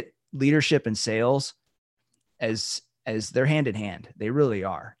look at leadership and sales as they're hand in hand. They really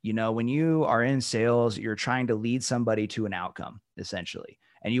are. You know, when you are in sales, you're trying to lead somebody to an outcome, essentially,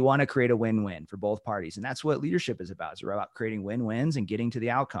 and you want to create a win-win for both parties. And that's what leadership is about. It's about creating win-wins and getting to the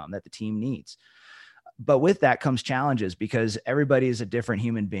outcome that the team needs. But with that comes challenges, because everybody is a different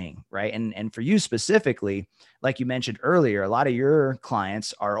human being, right? And for you specifically, like you mentioned earlier, a lot of your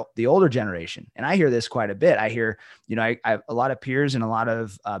clients are the older generation. And I hear this quite a bit. I hear, you know, I have a lot of peers and a lot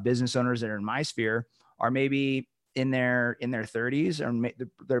of business owners that are in my sphere are maybe in their 30s, or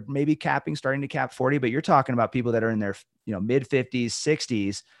they're maybe starting to cap 40, but you're talking about people that are in their, you know, mid 50s,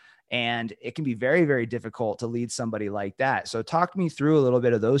 60s. And it can be very, very difficult to lead somebody like that. So talk me through a little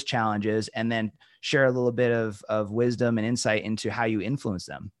bit of those challenges, and then share a little bit of wisdom and insight into how you influence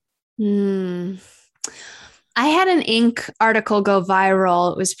them. I had an Inc. article go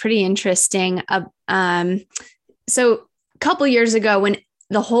viral. It was pretty interesting. So a couple years ago, when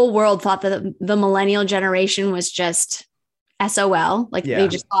the whole world thought that the millennial generation was just SOL, they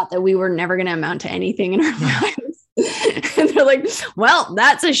just thought that we were never going to amount to anything in our lives. And they're like, well,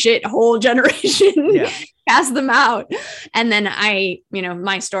 that's a shit whole generation. Cast them out. And then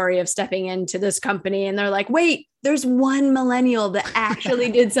my story of stepping into this company, and they're like, wait, there's one millennial that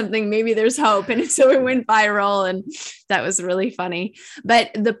actually did something. Maybe there's hope. And so it went viral, and that was really funny.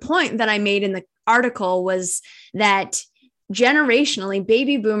 But the point that I made in the article was that generationally,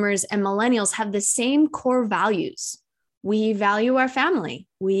 baby boomers and millennials have the same core values. We value our family.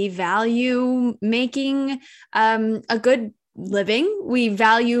 We value making a good living. We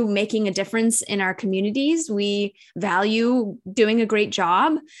value making a difference in our communities. We value doing a great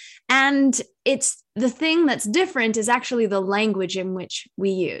job. And it's the thing that's different is actually the language in which we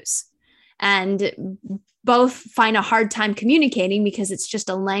use. And both find a hard time communicating because it's just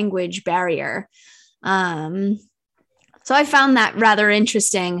a language barrier. So I found that rather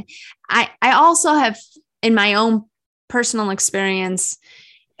interesting. I also have, in my own personal experience,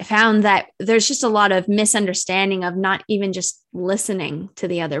 found that there's just a lot of misunderstanding of not even just listening to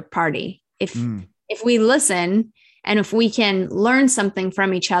the other party. If we listen, and if we can learn something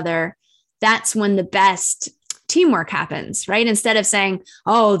from each other, that's when the best teamwork happens, right? Instead of saying,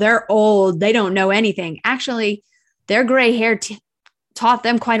 oh, they're old, they don't know anything. Actually, their gray hair taught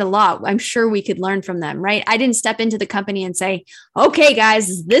them quite a lot. I'm sure we could learn from them, right? I didn't step into the company and say, okay,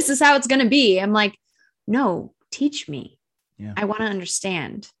 guys, this is how it's going to be. I'm like, no, teach me. Yeah. I want to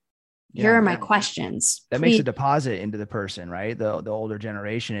understand. Here are my questions. That makes a deposit into the person, right? The older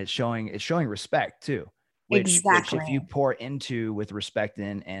generation, it's showing respect too. Which if you pour into with respect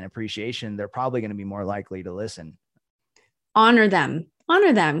and appreciation, they're probably going to be more likely to listen. Honor them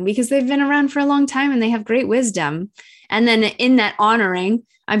because they've been around for a long time and they have great wisdom. And then in that honoring,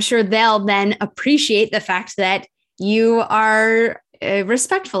 I'm sure they'll then appreciate the fact that you are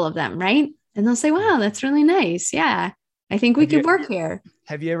respectful of them, right? And they'll say, wow, that's really nice. Yeah. I think we could work here.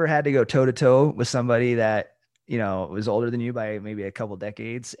 Have you ever had to go toe to toe with somebody that, was older than you by maybe a couple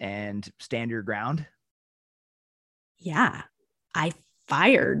decades and stand your ground? Yeah. I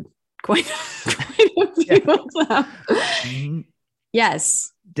fired quite a few of them. Mm-hmm.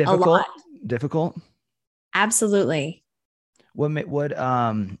 Yes. Difficult. Absolutely.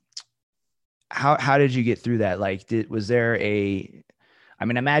 How did you get through that? Like, was there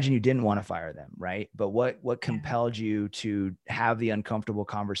imagine you didn't want to fire them, right? But what compelled you to have the uncomfortable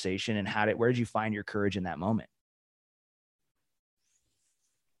conversation, and where did you find your courage in that moment?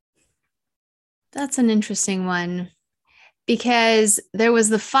 That's an interesting one, because there was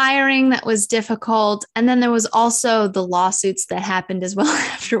the firing that was difficult. And then there was also the lawsuits that happened as well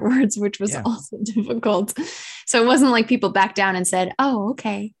afterwards, which was also difficult. So it wasn't like people backed down and said, oh,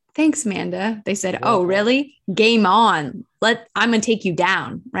 okay, thanks, Amanda. They said, oh, really? Game on. I'm going to take you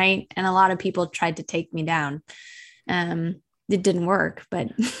down. Right. And a lot of people tried to take me down. It didn't work, but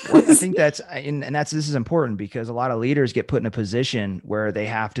I think this is important, because a lot of leaders get put in a position where they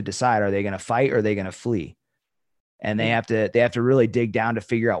have to decide, are they going to fight or are they going to flee? And they have to really dig down to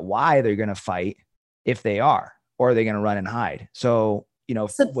figure out why they're going to fight, if they are, or are they going to run and hide? So,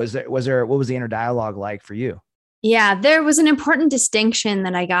 what was the inner dialogue like for you? Yeah, there was an important distinction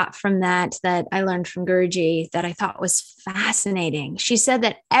that I got from that I learned from Guruji that I thought was fascinating. She said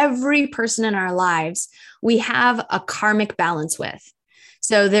that every person in our lives, we have a karmic balance with.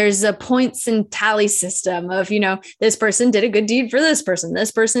 So there's a points and tally system of, this person did a good deed for this person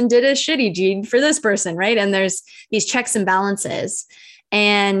did a shitty deed for this person, right? And there's these checks and balances.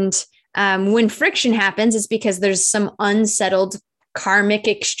 And when friction happens, it's because there's some unsettled karmic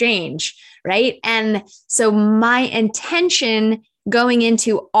exchange, right? And so my intention going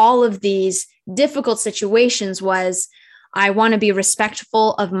into all of these difficult situations was, I want to be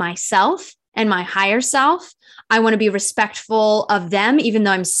respectful of myself and my higher self. I want to be respectful of them, even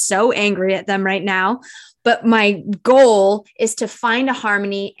though I'm so angry at them right now. But my goal is to find a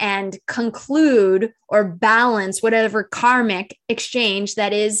harmony and conclude or balance whatever karmic exchange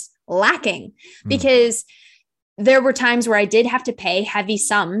that is lacking. Because there were times where I did have to pay heavy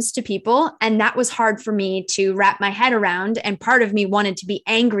sums to people, and that was hard for me to wrap my head around. And part of me wanted to be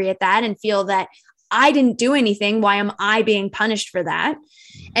angry at that and feel that I didn't do anything. Why am I being punished for that?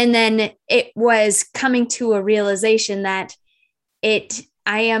 And then it was coming to a realization that I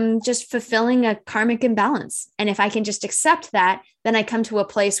am just fulfilling a karmic imbalance. And if I can just accept that, then I come to a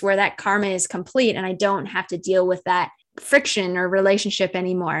place where that karma is complete and I don't have to deal with that friction or relationship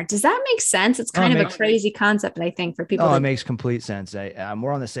anymore. Does that make sense? It's kind of a crazy concept, I think, for people. Oh, it makes complete sense. I'm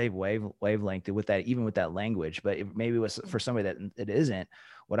more on the same wavelength with that, even with that language. But maybe it was for somebody that it isn't.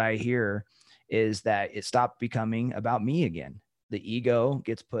 What I hear is that it stopped becoming about me again. The ego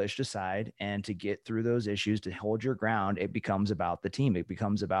gets pushed aside, and to get through those issues, to hold your ground, it becomes about the team. It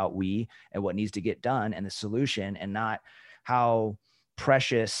becomes about we and what needs to get done and the solution, and not how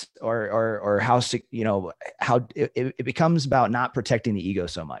precious or how it becomes about not protecting the ego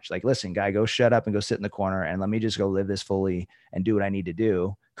so much. Like, listen, guy, go shut up and go sit in the corner and let me just go live this fully and do what I need to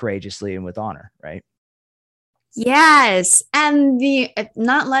do courageously and with honor. Right. Yes. And the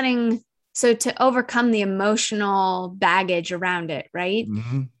not letting, so to overcome the emotional baggage around it. Right.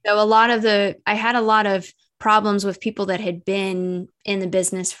 Mm-hmm. So I had a lot of problems with people that had been in the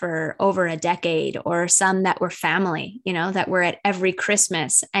business for over a decade, or some that were family, that were at every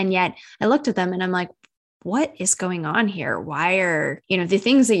Christmas. And yet I looked at them and I'm like, what is going on here? Why are, the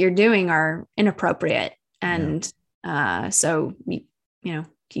things that you're doing are inappropriate. And so,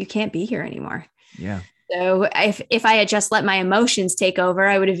 you can't be here anymore. Yeah. So if I had just let my emotions take over,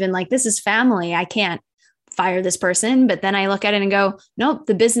 I would have been like, this is family. I can't fire this person. But then I look at it and go, nope,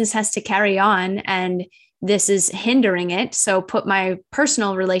 the business has to carry on, and this is hindering it. So put my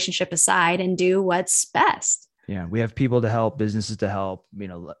personal relationship aside and do what's best. Yeah. We have people to help, businesses to help,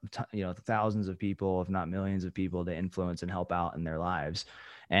 thousands of people, if not millions of people, to influence and help out in their lives.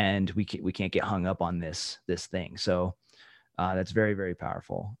 And we can't get hung up on this thing. So that's very, very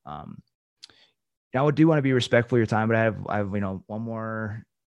powerful. I do want to be respectful of your time, but I have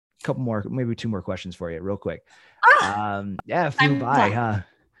couple more, maybe two more questions for you real quick. Flew by, huh?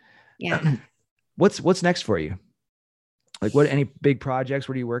 Yeah. What's next for you? Like, any big projects?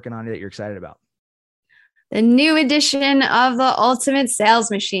 What are you working on that you're excited about? The new edition of the Ultimate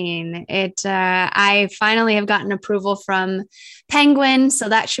Sales Machine. I finally have gotten approval from Penguin, so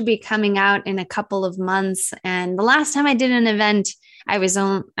that should be coming out in a couple of months. And the last time I did an event, I was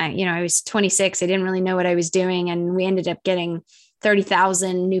 26. I didn't really know what I was doing, and we ended up getting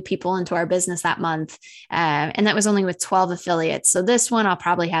 30,000 new people into our business that month. And that was only with 12 affiliates. So this one, I'll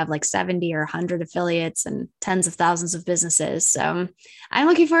probably have like 70 or 100 affiliates and tens of thousands of businesses. So I'm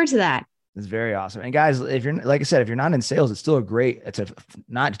looking forward to that. It's very awesome. And guys, if you're, like I said, if you're not in sales, it's still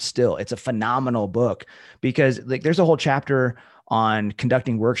it's a phenomenal book, because like there's a whole chapter on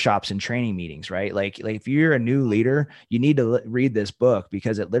conducting workshops and training meetings, right? Like if you're a new leader, you need to read this book,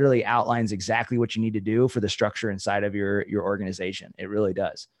 because it literally outlines exactly what you need to do for the structure inside of your organization. It really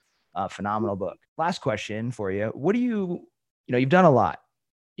does. Phenomenal book. Last question for you. What do you've done a lot,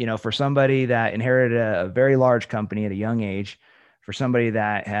 for somebody that inherited a very large company at a young age, for somebody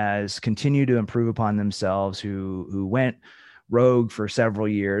that has continued to improve upon themselves, who went rogue for several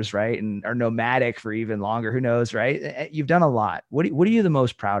years, right? And are nomadic for even longer, who knows, right? You've done a lot. What are you the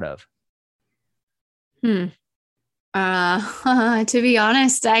most proud of? To be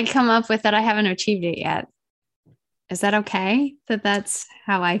honest, I come up with that I haven't achieved it yet. Is that okay? That's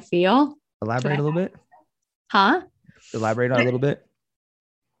how I feel? Elaborate a little bit. Huh? Elaborate on a little bit.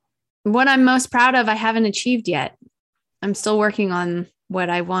 What I'm most proud of, I haven't achieved yet. I'm still working on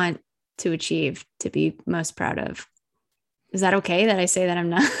what I want to achieve to be most proud of. Is that okay that I say that I'm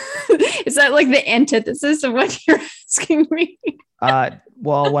not? Is that like the antithesis of what you're asking me?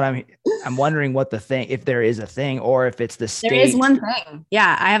 Well, what I'm wondering what the thing, if there is a thing, or if it's the state. There is one thing.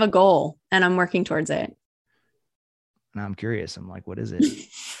 Yeah, I have a goal and I'm working towards it. And I'm curious. I'm like, what is it?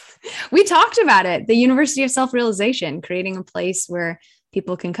 We talked about it. The University of Self-Realization, creating a place where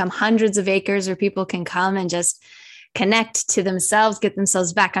people can come, hundreds of acres, where people can come and just connect to themselves, get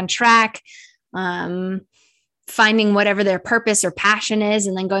themselves back on track, finding whatever their purpose or passion is,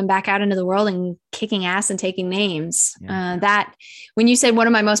 and then going back out into the world and kicking ass and taking names. Yeah. That when you said, what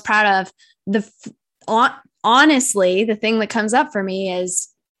am I most proud of? Honestly, the thing that comes up for me is,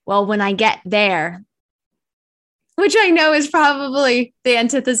 well, when I get there, which I know is probably the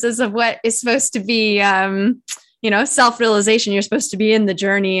antithesis of what is supposed to be, self-realization. You're supposed to be in the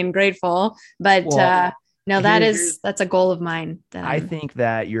journey and grateful, but, no, that's a goal of mine. I think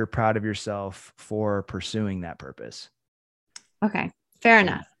that you're proud of yourself for pursuing that purpose. Okay. Fair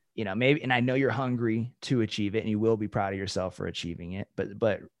enough. Maybe, and I know you're hungry to achieve it, and you will be proud of yourself for achieving it,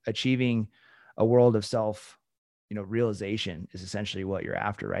 but achieving a world of self, realization is essentially what you're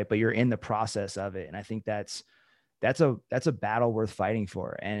after, right? But you're in the process of it. And I think that's a battle worth fighting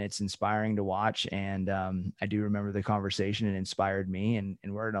for, and it's inspiring to watch. And I do remember the conversation. It inspired me, and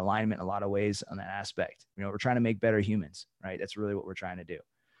we're in alignment in a lot of ways on that aspect. We're trying to make better humans, right? That's really what we're trying to do.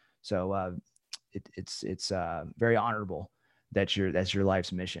 So it's very honorable that's your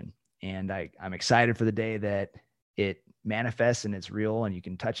life's mission. And I'm excited for the day that it manifests and it's real, and you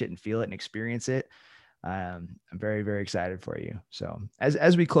can touch it and feel it and experience it. I'm very, very excited for you. So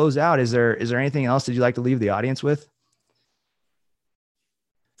as we close out, is there anything else that you'd like to leave the audience with?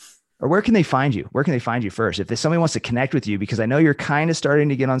 Or where can they find you? Where can they find you first? If somebody wants to connect with you, because I know you're kind of starting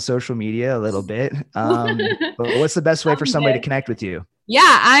to get on social media a little bit. But what's the best way for somebody to connect with you?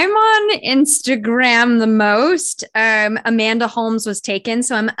 Yeah, I'm on Instagram the most. Amanda Holmes was taken.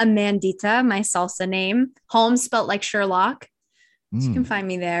 So I'm Amandita, my salsa name. Holmes spelled like Sherlock. So you can find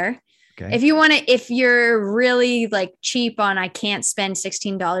me there. Okay. If you're really like cheap on, I can't spend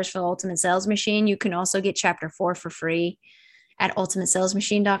 $16 for the Ultimate Sales Machine, you can also get chapter 4 for free at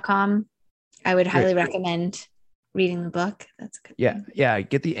ultimatesalesmachine.com. I would highly recommend reading the book. That's good. Yeah.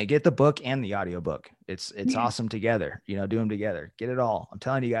 Get the book and the audio book. It's awesome together. Do them together. Get it all. I'm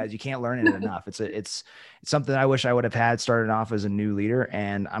telling you guys, you can't learn it enough. It's something I wish I would have had started off as a new leader,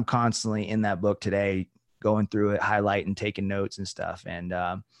 and I'm constantly in that book today, going through it, highlighting, taking notes and stuff. And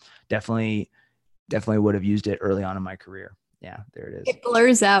definitely would have used it early on in my career. Yeah, there it is. It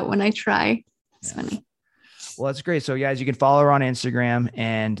blurs out when I try. It's funny. Well, that's great. So guys, you can follow her on Instagram,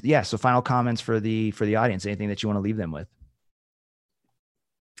 and so final comments for the audience, anything that you want to leave them with?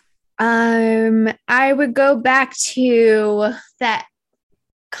 I would go back to that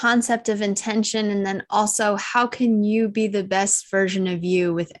concept of intention. And then also, how can you be the best version of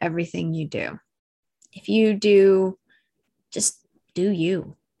you with everything you do? If you do, just do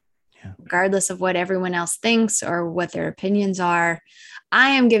you, regardless of what everyone else thinks or what their opinions are.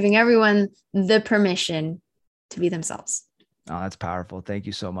 I am giving everyone the permission to be themselves. Oh, that's powerful. Thank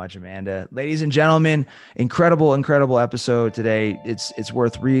you so much, Amanda. Ladies and gentlemen, incredible episode today. It's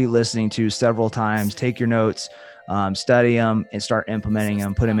worth re-listening to several times. Take your notes, study them, and start implementing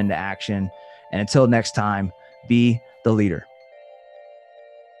them, put them into action. And until next time, be the leader.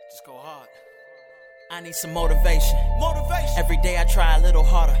 Just go hard. I need some motivation. Every day I try a little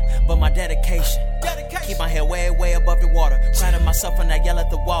harder, but my dedication. Keep my head way, way above the water. Proud of myself when I yell at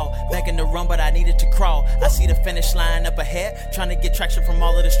the wall. Begging to run, but I needed to crawl. I see the finish line up ahead, trying to get traction from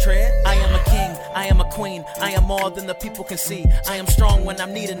all of this tread. I am a king, I am a queen. I am more than the people can see. I am strong when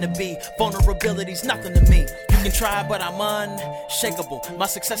I'm needing to be. Vulnerability's nothing to me. You can try, but I'm unshakable. My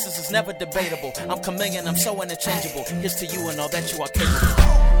successes is never debatable. I'm chameleon, I'm so interchangeable. Here's to you and all that you are capable.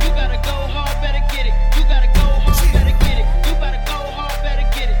 You gotta go hard, better get it.